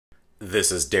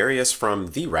This is Darius from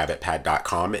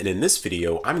therabbitpad.com, and in this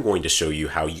video, I'm going to show you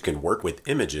how you can work with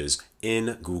images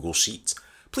in Google Sheets.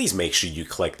 Please make sure you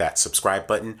click that subscribe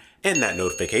button and that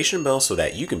notification bell so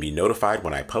that you can be notified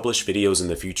when I publish videos in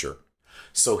the future.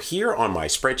 So here on my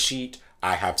spreadsheet,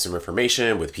 I have some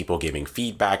information with people giving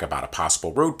feedback about a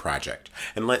possible road project.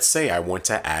 And let's say I want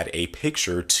to add a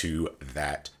picture to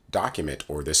that document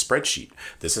or this spreadsheet.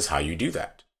 This is how you do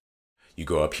that. You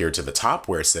go up here to the top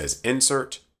where it says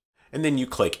Insert, and then you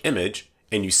click Image,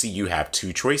 and you see you have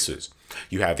two choices.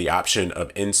 You have the option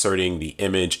of inserting the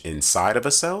image inside of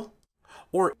a cell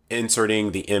or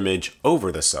inserting the image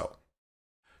over the cell.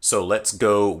 So let's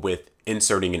go with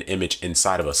inserting an image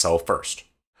inside of a cell first.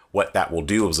 What that will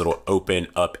do is it'll open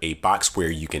up a box where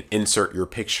you can insert your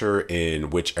picture in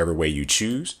whichever way you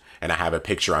choose. And I have a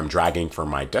picture I'm dragging from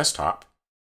my desktop.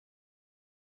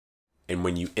 And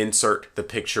when you insert the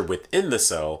picture within the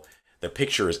cell, the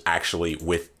picture is actually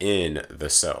within the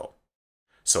cell.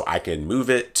 So I can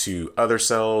move it to other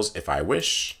cells if I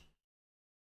wish.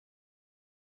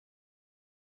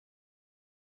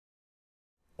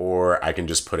 Or I can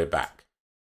just put it back.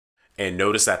 And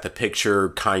notice that the picture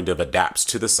kind of adapts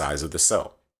to the size of the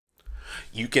cell.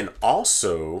 You can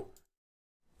also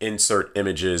insert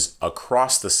images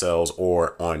across the cells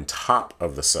or on top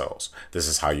of the cells. This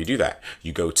is how you do that.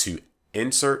 You go to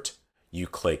Insert, you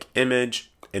click Image,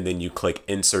 and then you click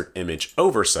Insert Image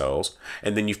Over Cells,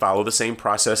 and then you follow the same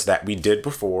process that we did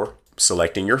before,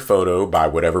 selecting your photo by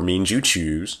whatever means you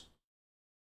choose.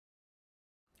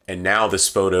 And now this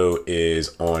photo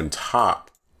is on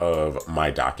top of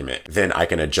my document. Then I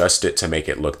can adjust it to make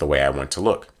it look the way I want to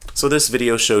look. So this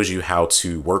video shows you how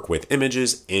to work with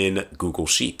images in Google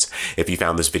Sheets. If you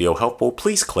found this video helpful,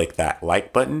 please click that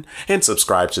like button and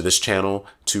subscribe to this channel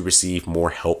to receive more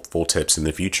helpful tips in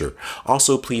the future.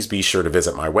 Also, please be sure to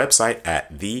visit my website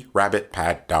at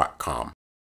therabbitpad.com.